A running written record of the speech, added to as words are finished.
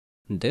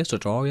This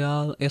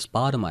tutorial is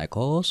part of my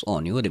course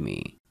on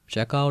Udemy.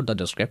 Check out the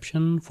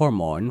description for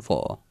more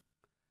info.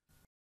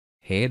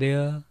 Hey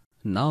there,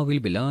 now we'll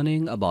be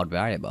learning about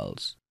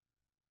variables.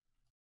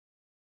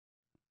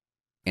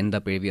 In the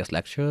previous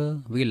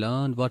lecture, we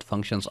learned what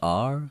functions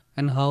are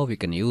and how we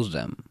can use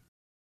them.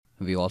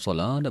 We also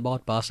learned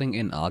about passing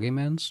in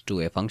arguments to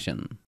a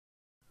function.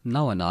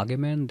 Now an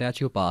argument that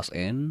you pass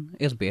in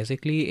is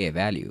basically a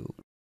value.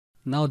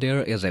 Now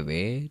there is a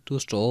way to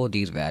store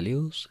these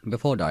values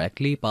before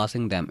directly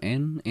passing them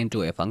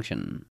into a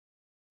function.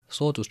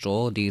 So to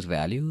store these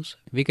values,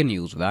 we can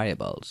use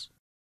variables.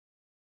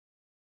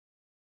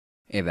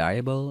 A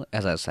variable,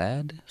 as I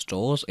said,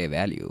 stores a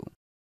value.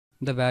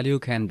 The value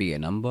can be a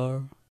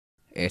number,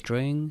 a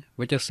string,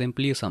 which is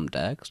simply some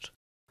text,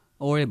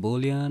 or a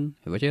Boolean,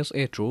 which is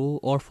a true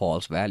or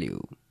false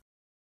value.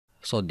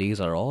 So these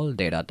are all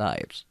data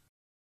types.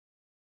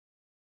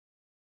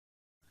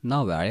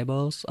 Now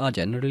variables are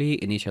generally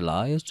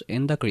initialized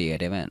in the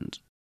create event.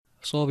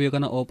 So we're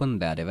gonna open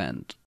that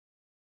event.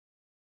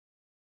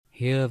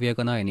 Here we're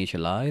gonna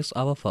initialize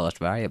our first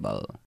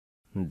variable.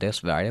 This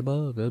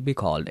variable will be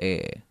called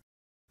a.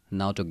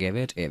 Now to give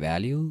it a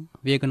value,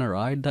 we're gonna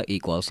write the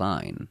equal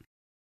sign.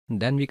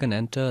 Then we can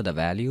enter the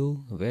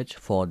value, which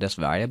for this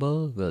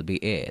variable will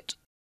be 8.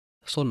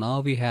 So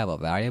now we have a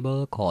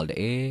variable called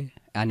a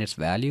and its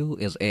value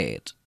is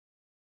 8.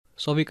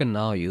 So we can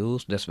now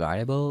use this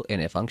variable in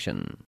a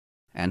function.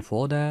 And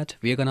for that,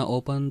 we're gonna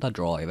open the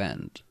draw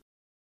event.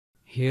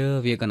 Here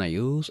we're gonna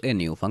use a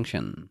new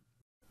function.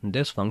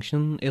 This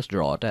function is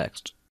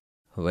drawText.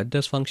 With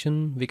this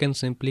function, we can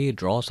simply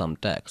draw some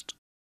text.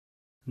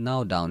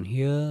 Now down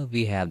here,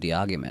 we have the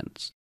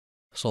arguments.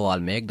 So I'll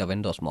make the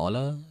window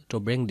smaller to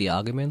bring the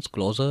arguments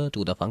closer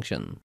to the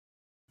function.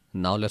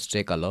 Now let's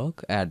take a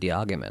look at the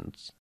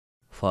arguments.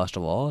 First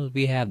of all,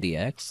 we have the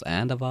x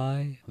and the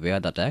y where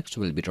the text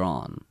will be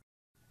drawn.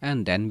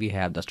 And then we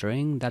have the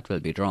string that will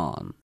be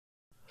drawn.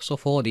 So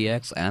for the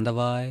x and the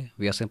y,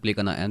 we are simply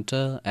gonna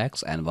enter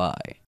x and y.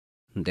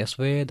 This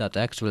way the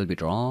text will be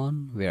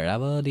drawn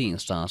wherever the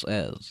instance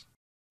is.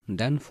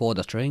 Then for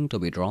the string to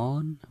be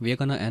drawn, we are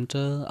gonna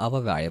enter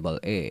our variable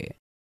a.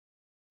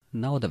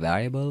 Now the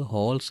variable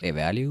holds a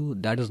value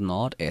that is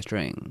not a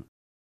string.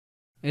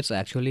 It's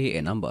actually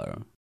a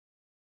number.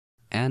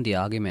 And the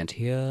argument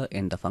here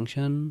in the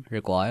function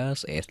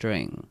requires a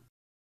string.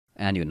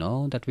 And you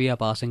know that we are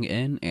passing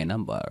in a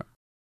number.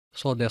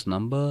 So this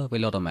number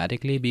will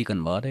automatically be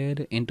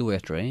converted into a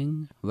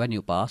string when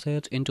you pass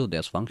it into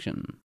this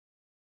function.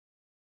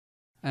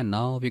 And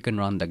now we can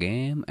run the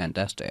game and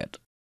test it.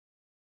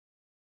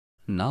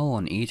 Now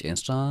on each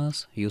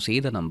instance, you see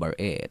the number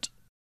 8.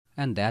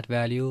 And that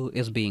value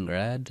is being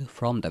read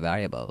from the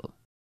variable.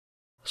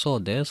 So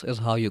this is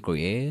how you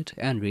create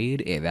and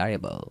read a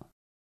variable.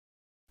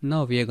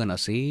 Now we are gonna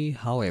see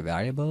how a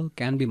variable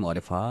can be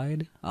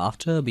modified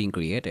after being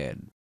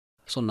created.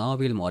 So now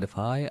we'll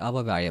modify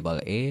our variable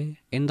a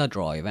in the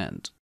draw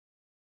event.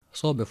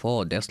 So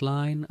before this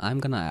line, I'm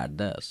gonna add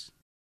this.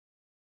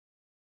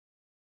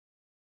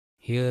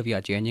 Here we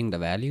are changing the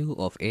value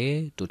of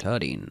a to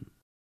 13.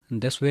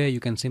 This way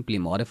you can simply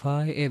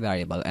modify a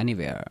variable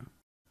anywhere.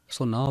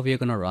 So now we are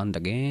gonna run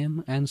the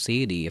game and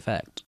see the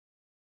effect.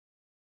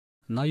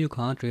 Now you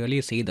can't really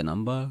see the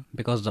number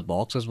because the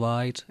box is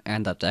white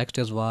and the text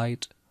is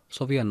white.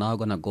 So we are now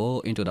gonna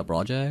go into the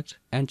project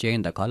and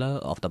change the color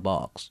of the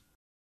box.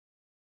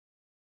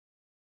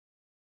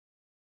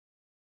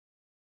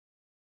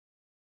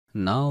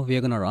 Now we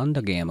are gonna run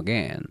the game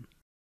again.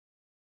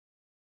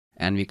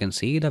 And we can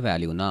see the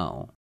value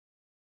now.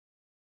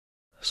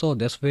 So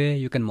this way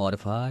you can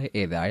modify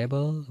a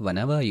variable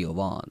whenever you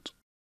want.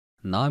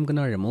 Now I'm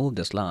gonna remove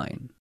this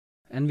line.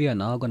 And we are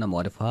now gonna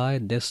modify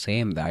this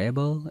same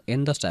variable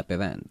in the step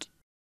event.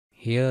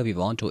 Here we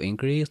want to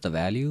increase the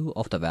value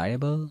of the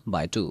variable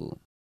by 2.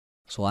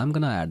 So I'm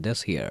gonna add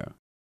this here.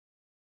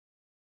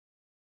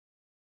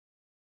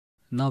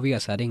 Now we are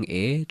setting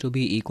a to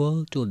be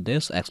equal to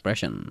this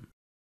expression.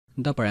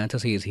 The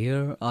parentheses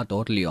here are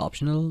totally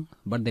optional,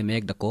 but they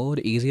make the code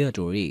easier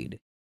to read.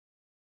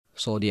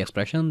 So the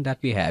expression that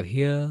we have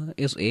here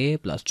is a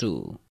plus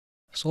 2.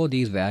 So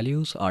these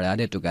values are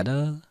added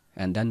together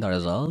and then the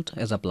result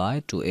is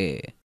applied to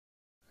a.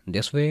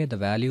 This way the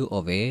value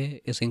of a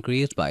is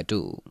increased by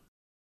 2.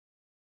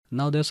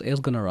 Now this is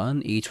gonna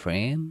run each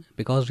frame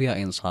because we are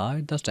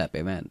inside the step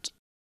event.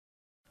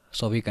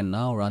 So we can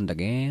now run the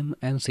game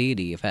and see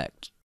the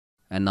effect.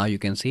 And now you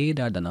can see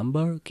that the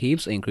number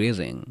keeps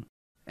increasing.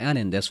 And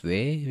in this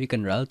way, we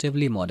can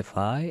relatively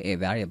modify a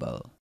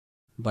variable.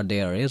 But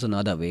there is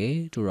another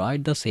way to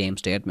write the same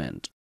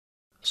statement.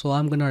 So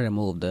I'm gonna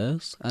remove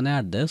this and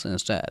add this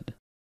instead.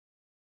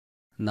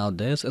 Now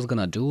this is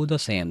gonna do the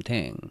same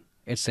thing.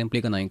 It's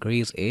simply gonna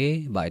increase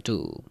a by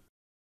 2.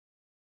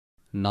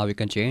 Now we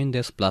can change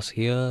this plus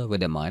here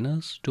with a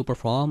minus to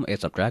perform a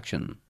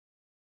subtraction.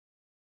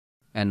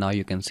 And now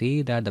you can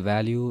see that the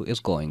value is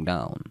going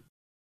down.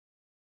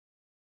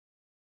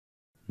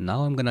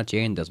 Now I'm gonna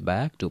change this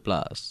back to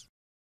plus.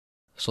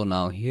 So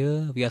now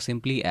here we are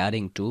simply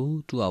adding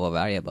 2 to our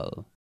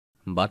variable.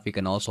 but we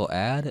can also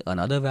add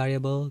another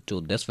variable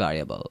to this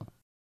variable.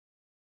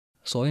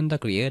 So in the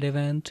create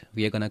event,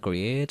 we are gonna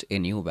create a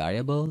new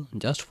variable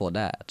just for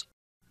that.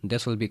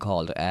 This will be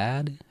called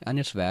add and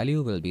its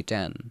value will be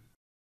 10.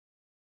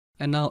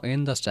 And now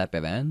in the step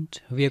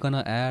event, we are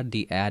gonna add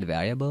the add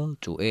variable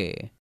to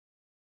a.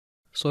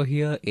 So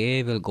here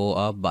a will go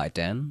up by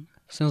 10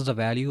 since the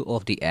value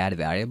of the add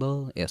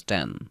variable is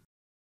 10.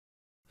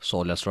 So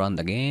let's run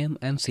the game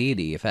and see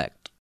the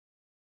effect.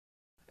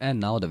 And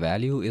now the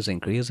value is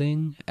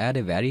increasing at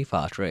a very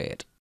fast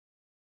rate.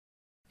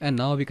 And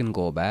now we can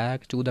go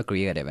back to the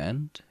create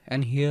event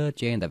and here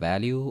change the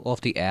value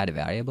of the add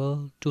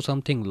variable to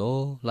something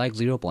low like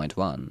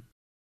 0.1.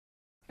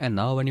 And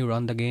now when you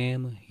run the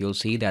game, you'll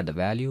see that the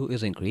value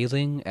is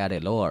increasing at a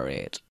lower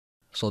rate.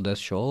 So this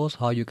shows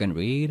how you can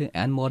read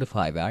and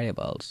modify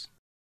variables.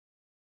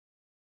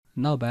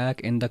 Now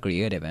back in the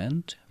create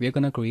event, we're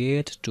gonna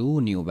create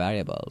two new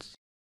variables.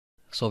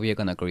 So we're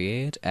gonna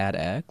create add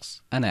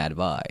x and add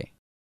y.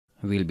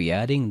 We'll be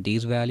adding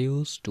these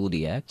values to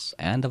the x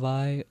and the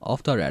y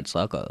of the red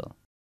circle.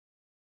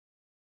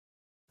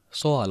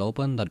 So I'll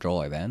open the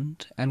draw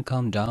event and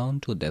come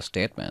down to this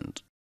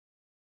statement.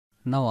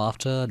 Now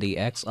after the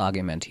x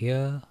argument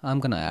here, I'm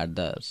gonna add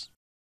this.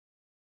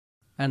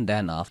 And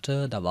then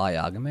after the y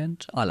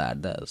argument, I'll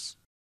add this.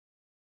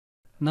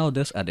 Now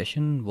this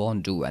addition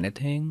won't do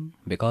anything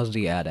because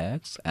the add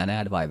x and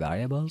add y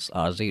variables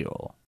are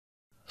 0.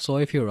 So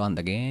if you run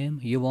the game,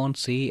 you won't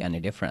see any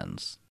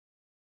difference.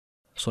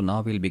 So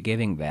now we'll be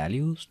giving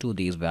values to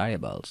these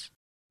variables.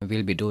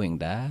 We'll be doing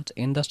that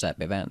in the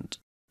step event.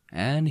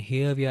 And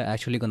here we are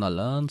actually gonna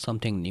learn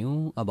something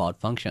new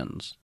about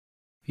functions.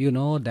 You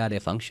know that a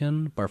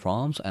function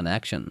performs an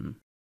action.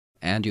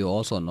 And you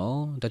also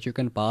know that you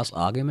can pass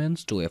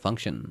arguments to a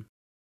function.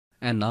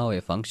 And now a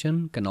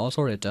function can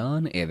also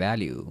return a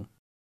value.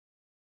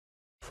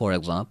 For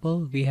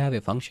example, we have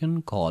a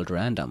function called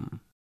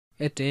random.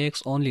 It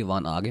takes only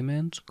one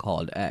argument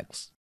called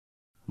x.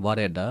 What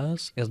it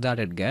does is that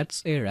it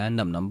gets a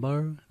random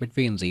number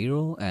between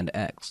 0 and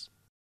x.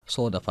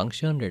 So the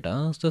function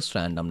returns this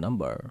random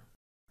number.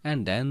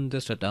 And then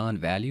this returned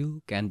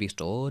value can be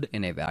stored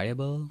in a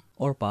variable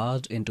or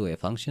passed into a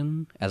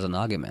function as an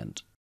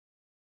argument.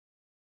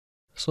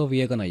 So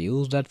we are gonna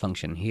use that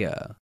function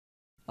here.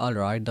 I'll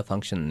write the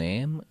function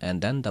name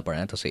and then the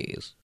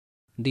parentheses.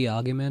 The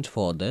argument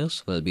for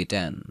this will be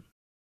 10.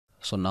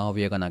 So now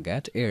we are gonna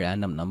get a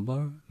random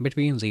number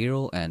between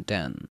 0 and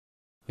 10.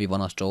 We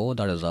wanna store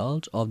the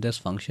result of this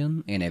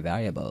function in a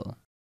variable.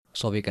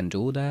 So we can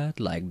do that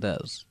like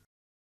this.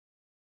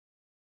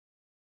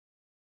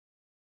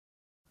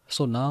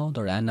 So now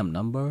the random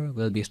number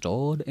will be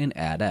stored in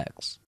add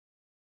x.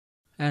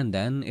 And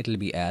then it will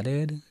be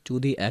added to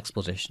the x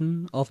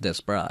position of this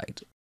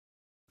sprite.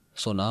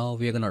 So now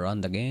we are gonna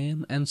run the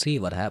game and see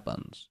what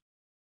happens.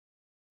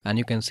 And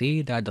you can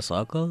see that the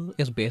circle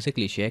is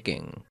basically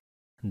shaking.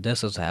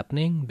 This is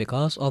happening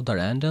because of the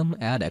random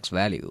add x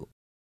value.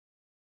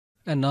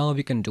 And now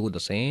we can do the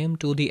same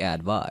to the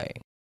add y.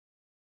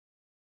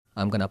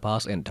 I'm gonna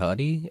pass in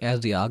 30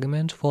 as the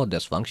argument for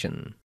this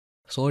function.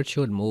 So it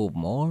should move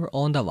more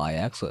on the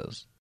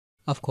y-axis.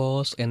 Of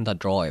course, in the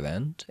draw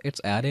event, it's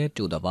added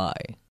to the y.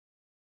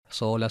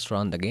 So let's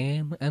run the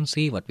game and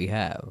see what we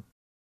have.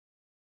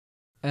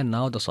 And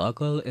now the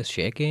circle is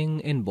shaking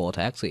in both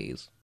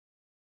axes.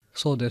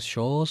 So this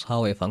shows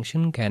how a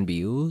function can be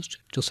used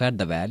to set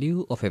the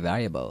value of a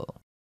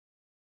variable.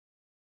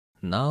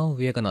 Now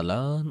we are gonna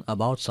learn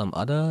about some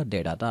other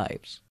data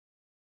types.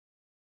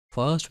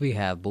 First we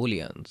have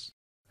Booleans.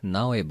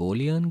 Now a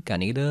Boolean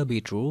can either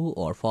be true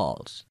or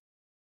false.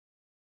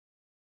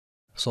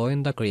 So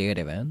in the create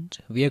event,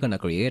 we are gonna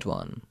create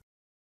one.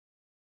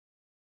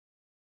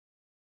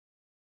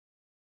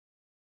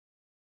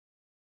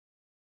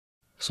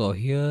 So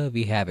here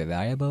we have a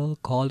variable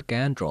called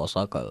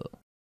canDrawCircle.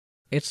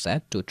 It's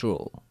set to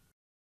true.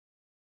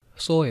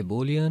 So a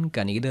Boolean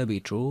can either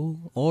be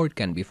true or it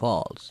can be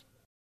false.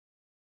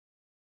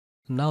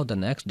 Now the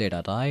next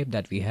data type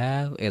that we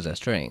have is a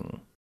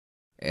string.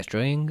 A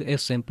string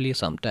is simply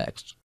some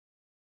text.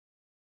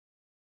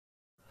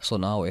 So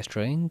now a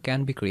string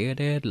can be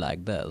created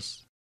like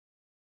this.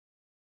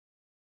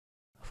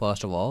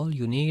 First of all,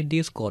 you need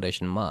these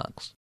quotation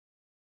marks.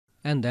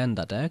 And then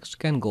the text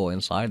can go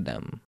inside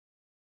them.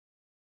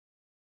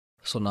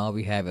 So now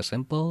we have a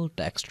simple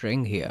text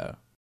string here.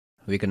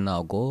 We can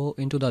now go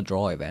into the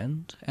draw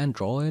event and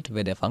draw it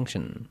with a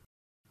function.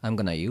 I'm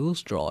gonna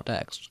use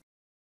drawText.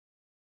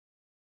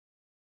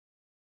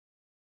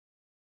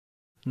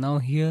 Now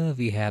here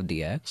we have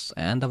the x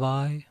and the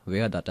y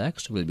where the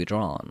text will be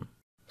drawn.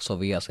 So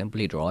we are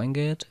simply drawing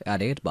it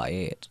at 8 by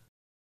 8.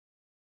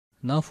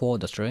 Now for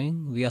the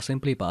string, we are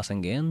simply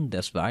passing in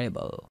this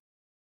variable.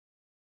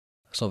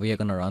 So we are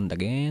gonna run the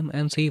game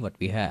and see what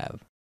we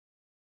have.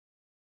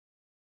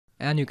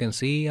 And you can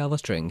see our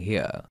string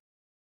here.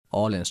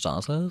 All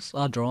instances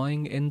are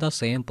drawing in the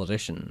same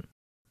position,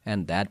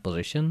 and that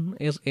position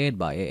is 8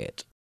 by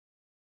 8.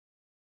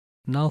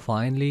 Now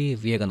finally,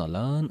 we are gonna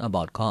learn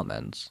about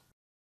comments.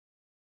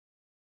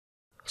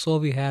 So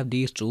we have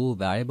these two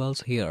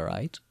variables here,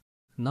 right?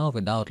 Now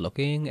without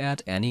looking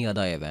at any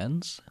other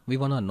events, we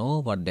wanna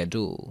know what they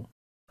do.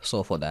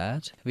 So for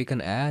that, we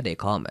can add a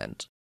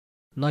comment.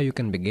 Now you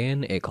can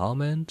begin a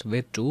comment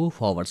with 2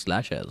 forward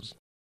slashes,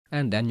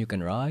 and then you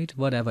can write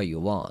whatever you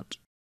want.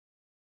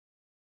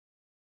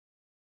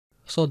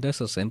 So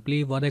this is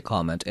simply what a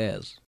comment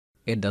is.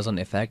 It doesn't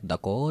affect the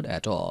code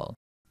at all.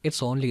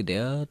 It's only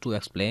there to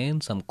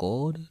explain some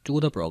code to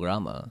the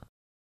programmer.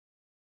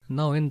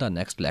 Now in the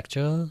next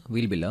lecture,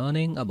 we'll be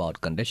learning about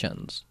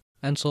conditions,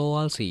 and so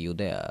I'll see you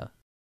there.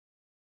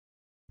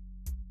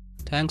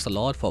 Thanks a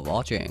lot for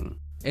watching.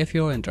 If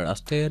you're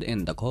interested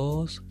in the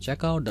course,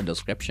 check out the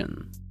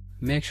description.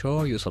 Make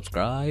sure you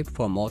subscribe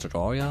for more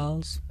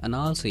tutorials, and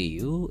I'll see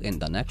you in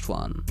the next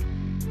one.